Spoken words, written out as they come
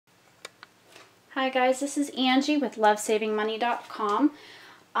Hi guys, this is Angie with lovesavingmoney.com.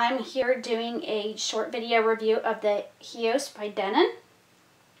 I'm here doing a short video review of the HEOS by Denon.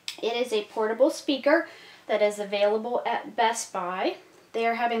 It is a portable speaker that is available at Best Buy. They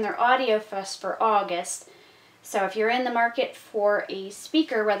are having their Audiofest for August. So if you're in the market for a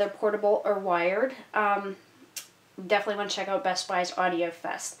speaker, whether portable or wired, definitely want to check out Best Buy's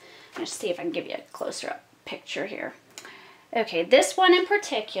Audiofest. Let's see if I can give you a closer up picture here. Okay, this one in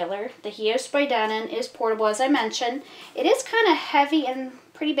particular, the HEOS by Denon, is portable as I mentioned. It is kind of heavy and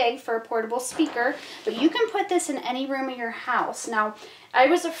pretty big for a portable speaker, but you can put this in any room of your house. Now, I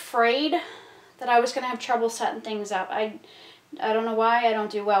was afraid that I was going to have trouble setting things up. I don't know why I don't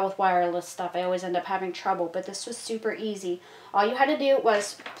do well with wireless stuff. I always end up having trouble, but this was super easy. All you had to do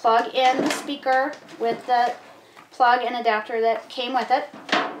was plug in the speaker with the plug and adapter that came with it,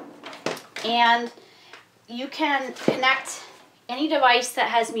 and you can connect any device that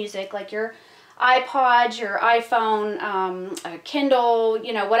has music, like your iPod, your iPhone, a Kindle,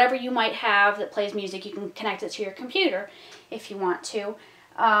 you know, whatever you might have that plays music. You can connect it to your computer if you want to.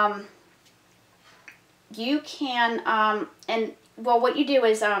 You can, and well, what you do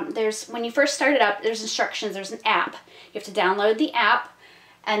is, when you first start it up, there's instructions, there's an app. You have to download the app,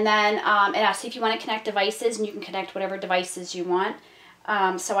 and then it asks you if you want to connect devices, and you can connect whatever devices you want.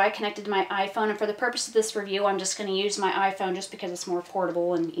 So I connected to my iPhone, and for the purpose of this review, I'm just going to use my iPhone just because it's more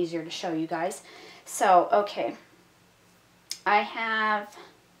portable and easier to show you guys. So, okay. I have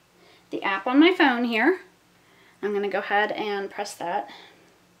the app on my phone here. I'm going to go ahead and press that.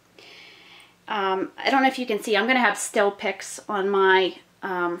 I don't know if you can see, I'm going to have still pics on my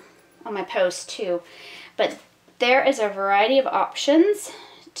post too. But there is a variety of options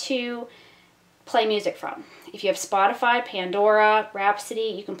to play music from. If you have Spotify, Pandora,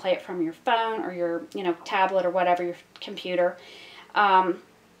 Rhapsody, you can play it from your phone or your, tablet or whatever, your computer.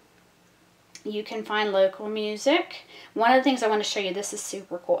 You can find local music. One of the things I want to show you, this is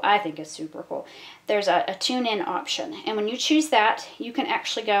super cool. I think it's super cool. There's a tune-in option, and when you choose that, you can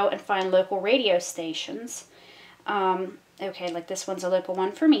actually go and find local radio stations. Okay, like this one's a local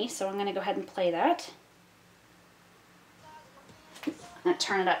one for me, so I'm going to go ahead and play that. I'm going to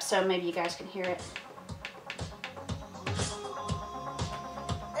turn it up so maybe you guys can hear it.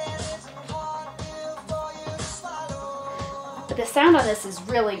 But the sound on this is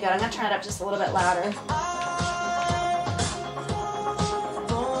really good. I'm going to turn it up just a little bit louder.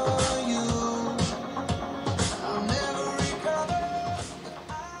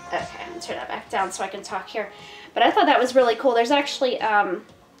 Okay, I'm going to turn that back down so I can talk here. But I thought that was really cool. There's actually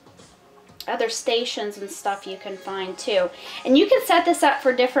other stations and stuff you can find too. And you can set this up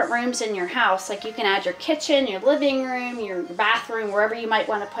for different rooms in your house. Like you can add your kitchen, your living room, your bathroom, wherever you might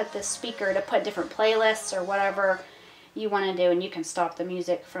want to put this speaker to put different playlists or whatever you want to do, and you can stop the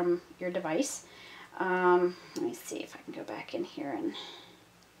music from your device. Let me see if I can go back in here and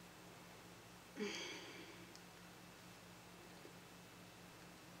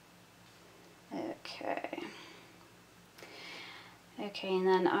okay, and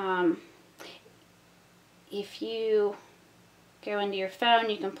then if you go into your phone,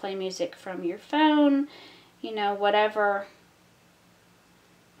 you can play music from your phone, whatever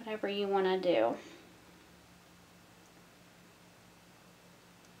you want to do.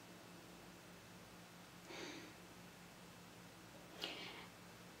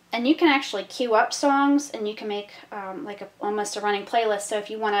 And you can actually queue up songs, and you can make like almost a running playlist. So if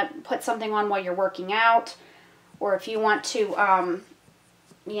you want to put something on while you're working out, or if you want to,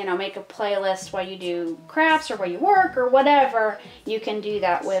 make a playlist while you do crafts or while you work or whatever, you can do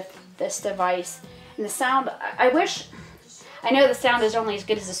that with this device. And the sound, I know the sound is only as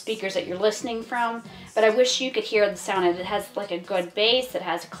good as the speakers that you're listening from, but I wish you could hear the sound. It has like a good bass, it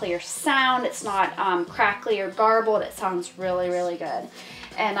has a clear sound, it's not crackly or garbled, it sounds really, really good.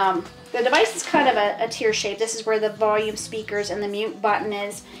 And the device is kind of a tear shape. This is where the volume speakers and the mute button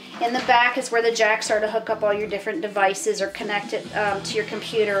is. In the back is where the jacks are to hook up all your different devices or connect it to your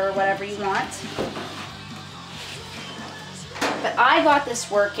computer or whatever you want. But I got this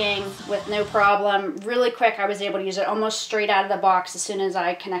working with no problem. Really quick, I was able to use it almost straight out of the box as soon as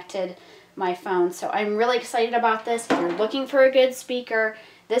I connected my phone. So I'm really excited about this. If you're looking for a good speaker,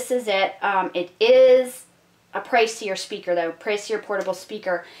 this is it. It is a pricier speaker though, pricier portable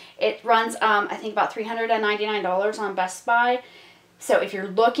speaker. It runs, I think about $399 on Best Buy. So if you're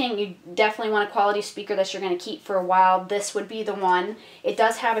looking, you definitely want a quality speaker that you're going to keep for a while. This would be the one. It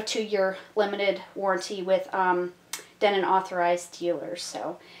does have a 2-year limited warranty with Denon authorized dealers.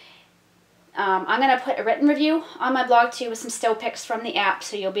 So I'm going to put a written review on my blog too with some still pics from the app,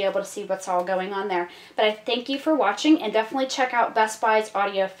 so you'll be able to see what's all going on there. But I thank you for watching, and definitely check out Best Buy's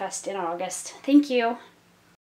Audiofest in August. Thank you.